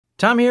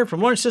Tom here from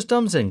Lawrence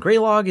Systems, and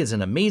Graylog is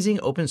an amazing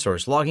open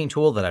source logging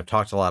tool that I've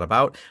talked a lot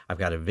about. I've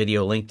got a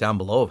video link down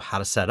below of how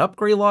to set up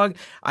Graylog.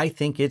 I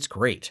think it's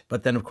great.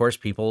 But then of course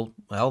people,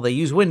 well, they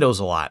use Windows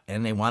a lot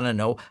and they want to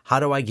know, how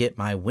do I get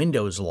my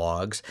Windows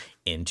logs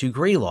into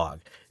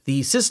Graylog?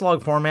 The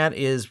syslog format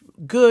is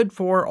good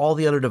for all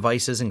the other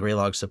devices, and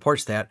Graylog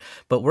supports that,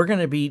 but we're going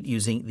to be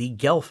using the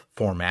GELF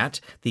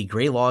format, the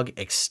Graylog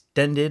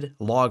extended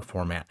log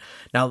format.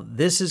 Now,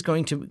 this is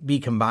going to be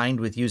combined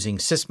with using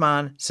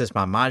Sysmon,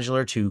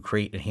 Sysmon-Modular to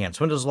create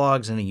enhanced Windows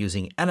logs, and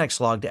using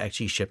NXLog to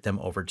actually ship them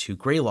over to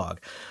Graylog.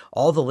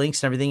 All the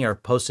links and everything are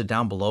posted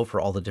down below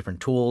for all the different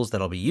tools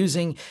that I'll be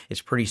using.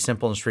 It's pretty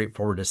simple and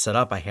straightforward to set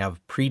up. I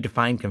have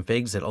predefined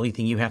configs. The only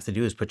thing you have to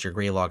do is put your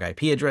Graylog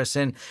IP address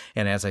in,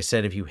 and as I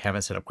said, if you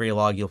haven't set up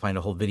Graylog, you'll find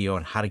a whole video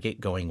on how to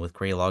get going with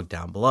Graylog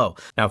down below.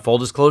 Now, full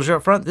disclosure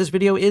up front, this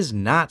video is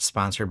not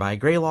sponsored by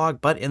Graylog,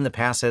 but in the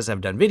past, as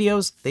I've done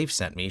videos, they've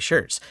sent me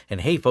shirts.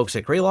 And hey, folks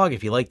at Graylog,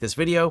 if you like this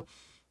video,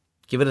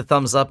 give it a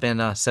thumbs up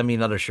and send me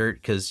another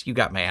shirt, because you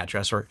got my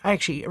address, or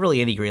actually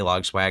really any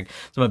Graylog swag.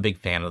 So I'm a big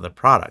fan of the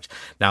product.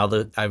 Now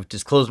that I've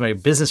disclosed my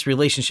business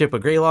relationship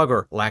with Graylog,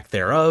 or lack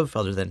thereof,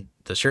 other than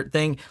the shirt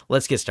thing,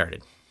 let's get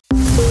started.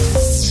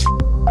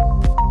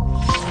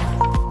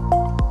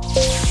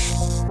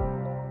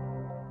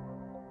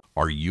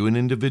 Are you an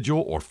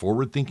individual or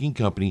forward-thinking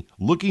company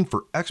looking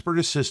for expert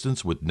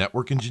assistance with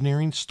network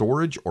engineering,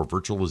 storage, or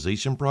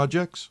virtualization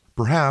projects?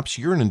 Perhaps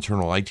you're an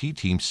internal IT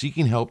team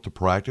seeking help to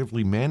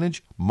proactively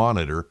manage,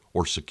 monitor,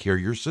 or secure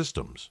your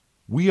systems.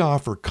 We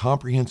offer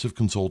comprehensive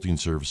consulting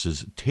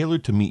services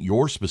tailored to meet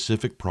your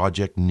specific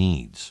project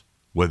needs.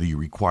 Whether you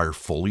require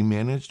fully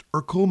managed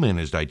or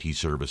co-managed IT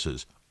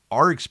services,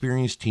 our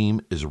experienced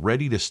team is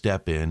ready to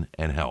step in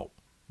and help.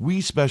 We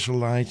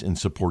specialize in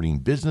supporting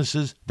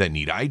businesses that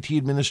need IT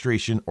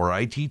administration or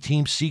IT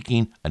teams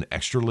seeking an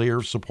extra layer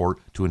of support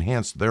to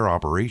enhance their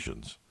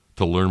operations.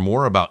 To learn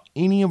more about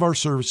any of our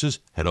services,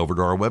 head over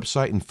to our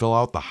website and fill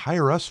out the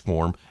Hire Us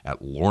form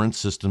at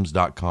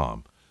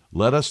lawrencesystems.com.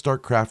 Let us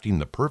start crafting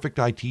the perfect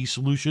IT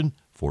solution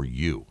for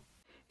you.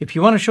 If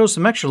you want to show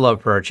some extra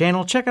love for our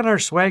channel, check out our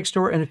swag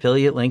store and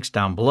affiliate links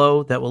down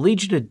below that will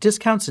lead you to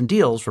discounts and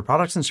deals for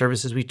products and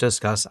services we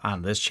discuss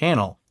on this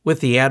channel.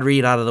 With the ad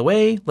read out of the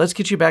way, let's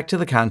get you back to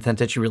the content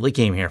that you really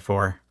came here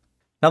for.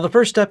 Now, the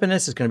first step in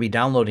this is going to be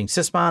downloading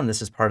Sysmon.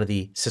 This is part of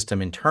the system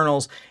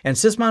internals, and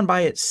Sysmon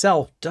by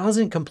itself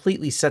doesn't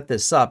completely set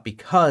this up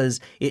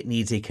because it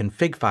needs a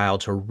config file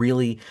to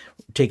really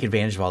take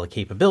advantage of all the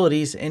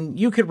capabilities. And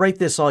you could write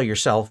this all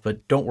yourself,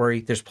 but don't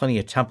worry, there's plenty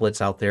of templates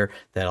out there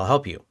that'll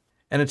help you.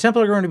 And the template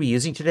we're going to be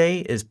using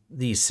today is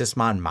the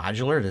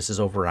Sysmon-Modular. This is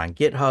over on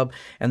GitHub,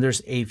 and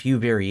there's a few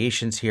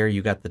variations here.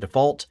 You got the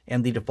default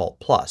and the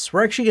default plus.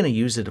 We're actually going to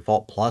use the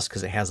default plus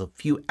because it has a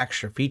few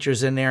extra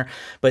features in there,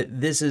 but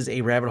this is a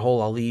rabbit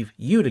hole I'll leave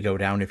you to go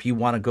down if you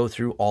want to go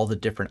through all the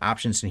different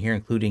options in here,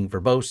 including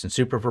verbose and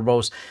super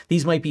verbose.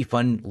 These might be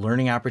fun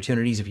learning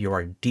opportunities if you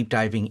are deep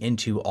diving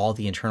into all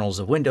the internals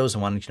of Windows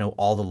and wanting to know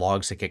all the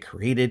logs that get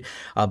created.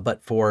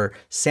 But for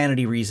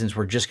sanity reasons,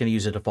 we're just going to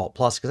use a default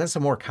plus because that's a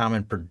more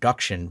common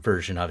production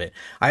version of it.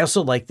 I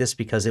also like this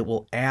because it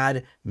will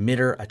add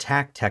MITRE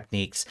ATT&CK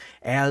techniques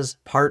as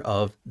part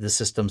of the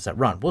systems that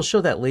run. We'll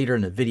show that later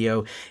in the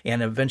video,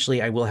 and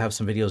eventually I will have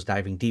some videos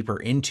diving deeper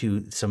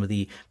into some of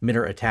the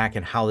MITRE ATT&CK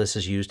and how this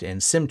is used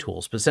in SIM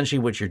tools. But essentially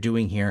what you're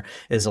doing here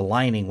is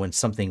aligning when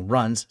something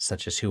runs,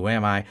 such as Who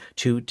Am I,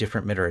 to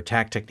different MITRE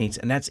ATT&CK techniques,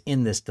 and that's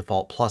in this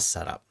default plus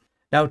setup.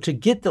 Now, to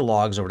get the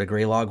logs over to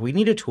Graylog, we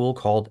need a tool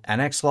called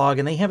NXLog,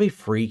 and they have a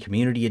free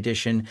community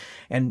edition.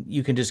 And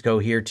you can just go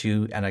here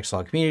to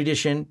NXLog Community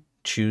Edition,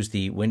 choose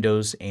the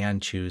Windows,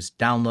 and choose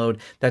download.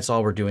 That's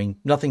all we're doing.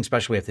 Nothing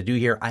special we have to do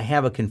here. I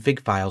have a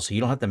config file, so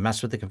you don't have to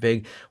mess with the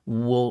config.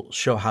 We'll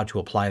show how to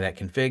apply that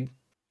config,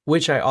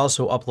 which I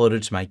also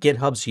uploaded to my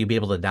GitHub, so you'll be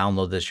able to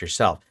download this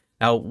yourself.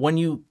 Now, when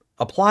you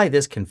apply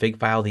this config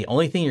file, the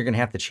only thing you're going to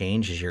have to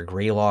change is your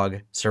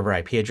Graylog server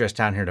IP address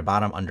down here at the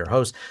bottom under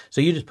host.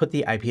 So you just put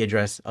the IP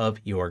address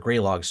of your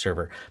Graylog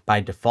server.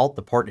 By default,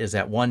 the port is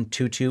at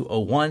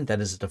 122.01.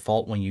 That is the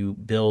default when you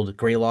build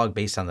Graylog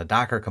based on the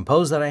Docker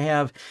Compose that I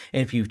have.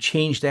 And if you've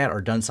changed that or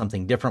done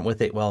something different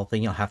with it, well,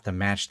 then you'll have to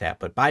match that.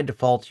 But by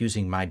default,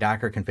 using my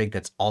Docker config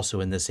that's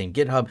also in the same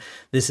GitHub,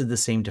 this is the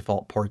same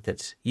default port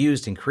that's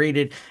used and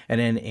created.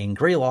 And then in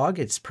Graylog,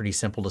 it's pretty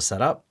simple to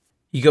set up.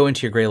 You go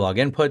into your Graylog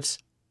inputs.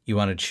 You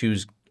want to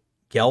choose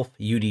GELF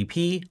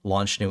UDP,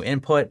 launch new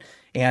input,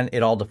 and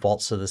it all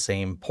defaults to the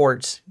same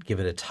ports. Give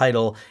it a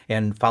title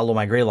and follow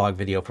my Graylog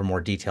video for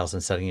more details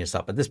in setting this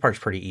up. But this part's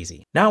pretty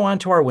easy. Now on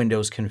to our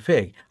Windows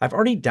config. I've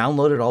already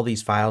downloaded all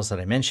these files that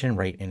I mentioned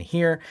right in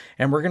here,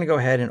 and we're going to go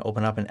ahead and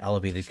open up an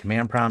elevated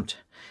command prompt.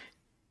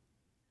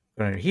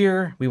 Under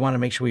here, we want to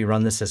make sure we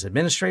run this as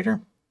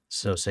administrator.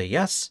 So say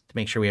yes to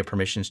make sure we have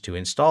permissions to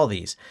install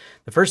these.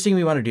 The first thing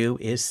we want to do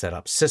is set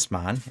up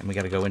Sysmon, and we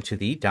got to go into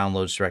the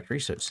downloads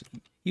directory. So it's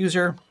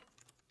user,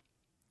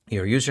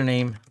 your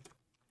username,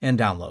 and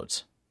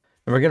downloads.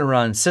 And we're going to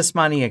run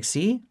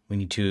Sysmon-exe. We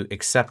need to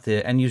accept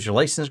the end user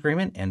license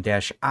agreement and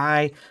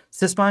 -i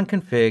Sysmon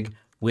config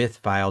with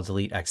file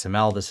delete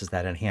XML. This is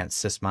that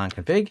enhanced Sysmon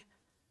config.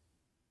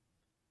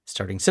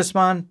 Starting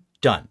Sysmon,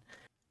 done.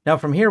 Now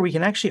from here, we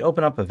can actually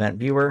open up Event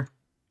Viewer.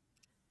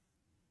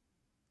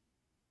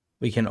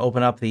 We can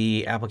open up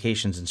the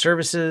Applications and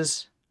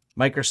Services,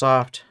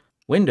 Microsoft,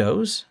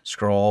 Windows,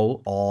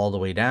 scroll all the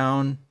way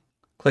down,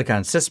 click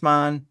on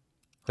Sysmon,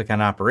 click on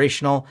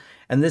Operational,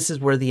 and this is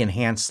where the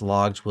enhanced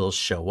logs will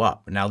show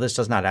up. Now this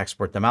does not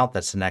export them out,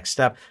 that's the next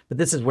step, but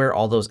this is where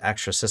all those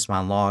extra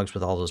Sysmon logs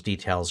with all those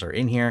details are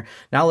in here.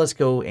 Now let's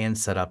go and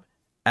set up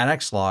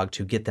NXLog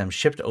to get them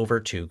shipped over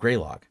to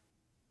Graylog.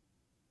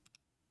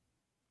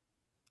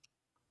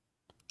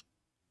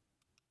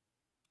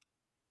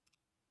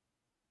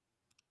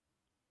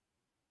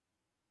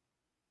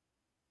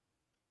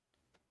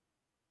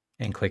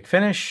 And click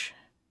Finish,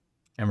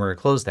 and we're going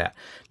to close that.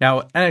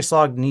 Now,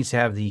 NXLog needs to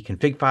have the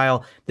config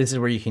file. This is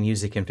where you can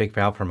use the config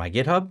file from my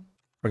GitHub.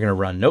 We're going to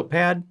run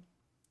Notepad.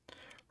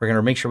 We're going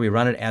to make sure we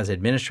run it as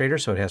administrator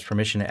so it has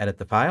permission to edit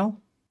the file.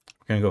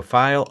 We're going to go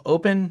File,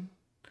 Open,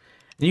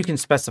 and you can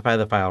specify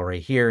the file right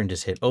here and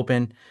just hit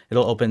Open.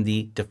 It'll open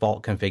the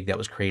default config that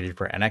was created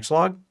for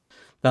NXLog.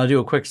 Then I'll do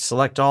a quick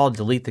select all,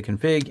 delete the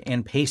config,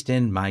 and paste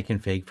in my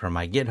config from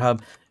my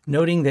GitHub,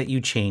 noting that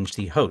you changed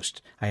the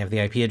host. I have the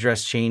IP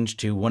address changed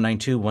to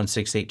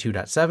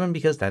 192.168.2.7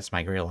 because that's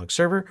my Graylog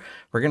server.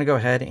 We're going to go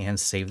ahead and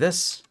save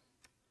this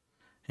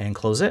and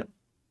close it.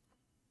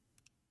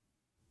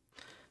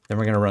 Then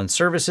we're going to run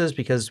services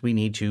because we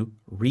need to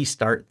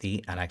restart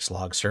the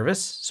NXLog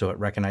service so it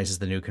recognizes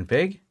the new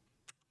config.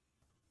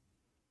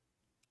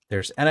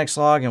 There's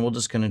NXLog, and we're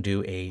just going to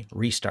do a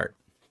restart.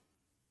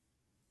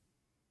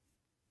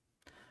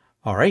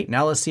 All right,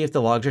 now let's see if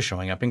the logs are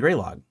showing up in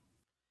Graylog. And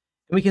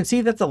we can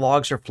see that the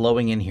logs are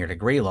flowing in here to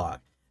Graylog.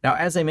 Now,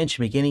 as I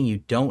mentioned in the beginning, you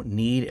don't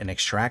need an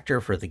extractor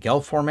for the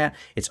GELF format.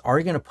 It's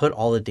already going to put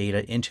all the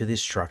data into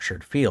these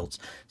structured fields.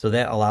 So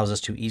that allows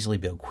us to easily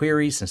build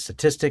queries and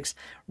statistics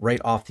right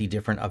off the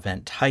different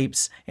event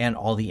types and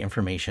all the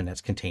information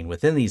that's contained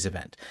within these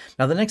events.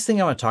 Now, the next thing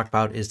I want to talk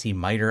about is the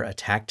MITRE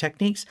ATT&CK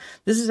techniques.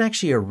 This is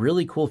actually a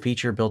really cool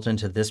feature built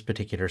into this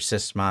particular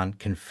Sysmon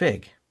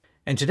config.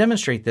 And to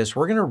demonstrate this,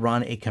 we're going to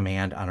run a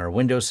command on our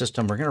Windows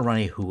system. We're going to run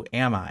a who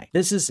am I.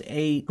 This is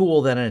a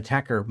tool that an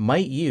attacker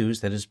might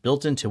use that is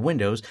built into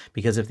Windows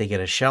because if they get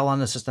a shell on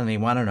the system, they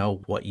want to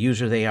know what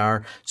user they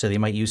are. So they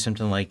might use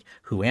something like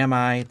who am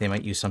I? They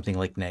might use something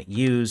like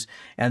netuse.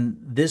 And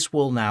this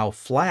will now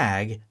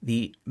flag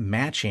the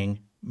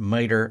matching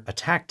MITRE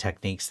ATT&CK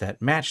techniques that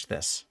match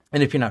this.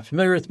 And if you're not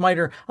familiar with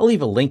MITRE, I'll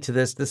leave a link to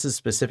this. This is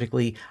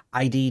specifically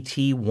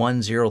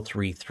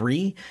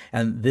IDT1033,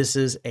 and this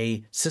is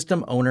a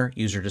system owner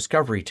user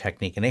discovery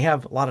technique. And they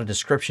have a lot of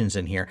descriptions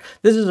in here.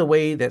 This is a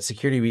way that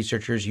security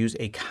researchers use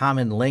a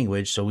common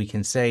language so we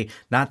can say,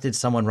 not did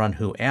someone run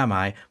who am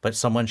I, but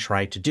someone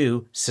tried to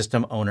do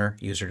system owner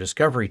user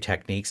discovery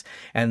techniques.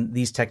 And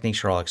these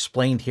techniques are all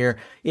explained here.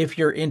 If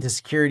you're into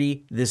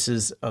security, this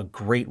is a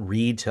great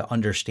read to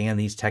understand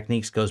these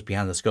techniques. Goes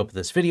beyond the scope of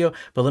this video,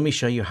 but let me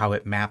show you how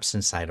it maps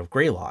inside of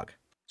Graylog.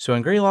 So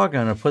in Graylog, I'm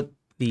going to put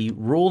the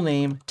rule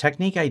name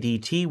technique ID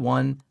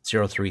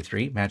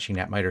T1033, matching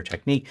that MITRE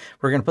technique.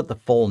 We're going to put the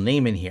full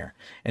name in here.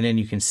 And then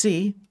you can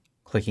see,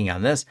 clicking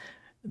on this,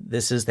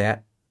 this is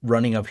that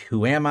running of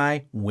who am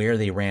I, where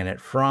they ran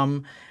it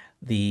from,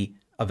 the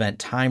event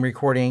time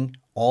recording,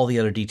 all the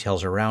other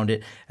details around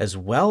it, as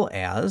well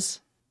as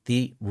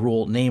the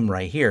rule name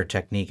right here,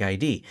 technique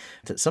ID.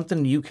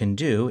 Something you can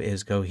do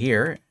is go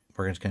here.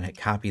 We're just going to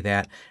copy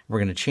that. We're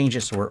going to change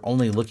it so we're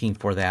only looking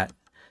for that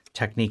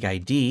technique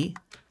ID.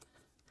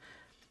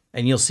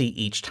 And you'll see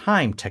each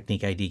time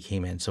technique ID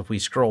came in. So if we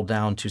scroll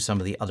down to some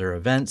of the other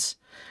events,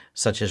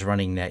 such as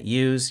running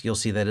netuse, you'll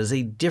see that is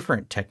a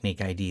different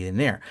technique ID in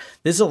there.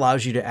 This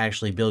allows you to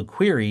actually build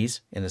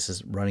queries, and this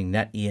is running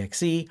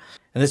netexe.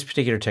 And this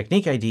particular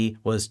technique ID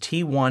was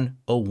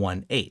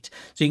T1018.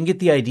 So you can get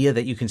the idea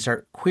that you can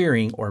start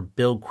querying or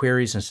build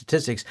queries and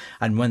statistics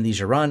on when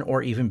these are run,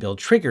 or even build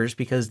triggers,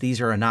 because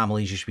these are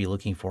anomalies you should be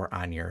looking for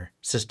on your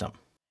system.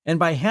 And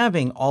by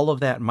having all of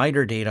that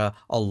MITRE data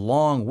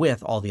along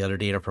with all the other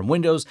data from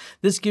Windows,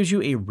 this gives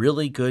you a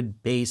really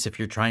good base if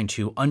you're trying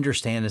to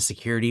understand the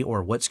security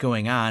or what's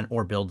going on,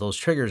 or build those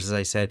triggers, as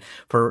I said,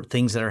 for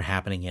things that are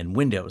happening in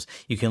Windows.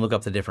 You can look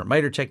up the different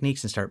MITRE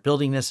techniques and start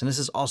building this. And this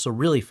is also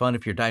really fun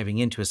if you're diving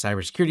into a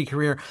cybersecurity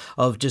career,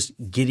 of just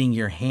getting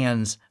your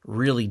hands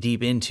really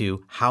deep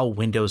into how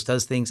Windows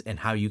does things and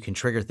how you can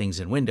trigger things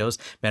in Windows.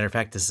 Matter of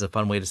fact, this is a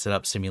fun way to set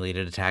up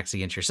simulated attacks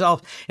against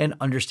yourself and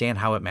understand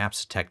how it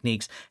maps to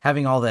techniques.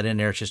 Having all that in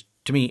there is just,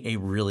 to me, a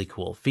really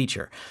cool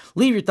feature.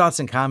 Leave your thoughts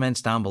and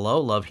comments down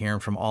below. Love hearing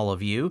from all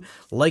of you.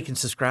 Like and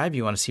subscribe if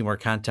you want to see more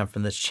content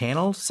from this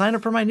channel. Sign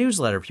up for my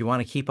newsletter if you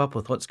want to keep up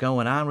with what's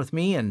going on with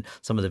me and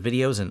some of the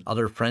videos and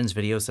other friends'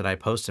 videos that I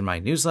post in my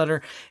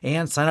newsletter.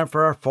 And sign up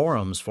for our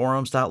forums,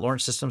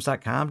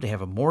 forums.lawrencesystems.com, to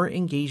have a more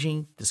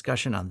engaging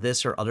discussion on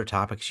this or other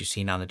topics you've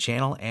seen on the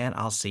channel. And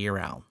I'll see you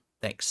around.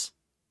 Thanks.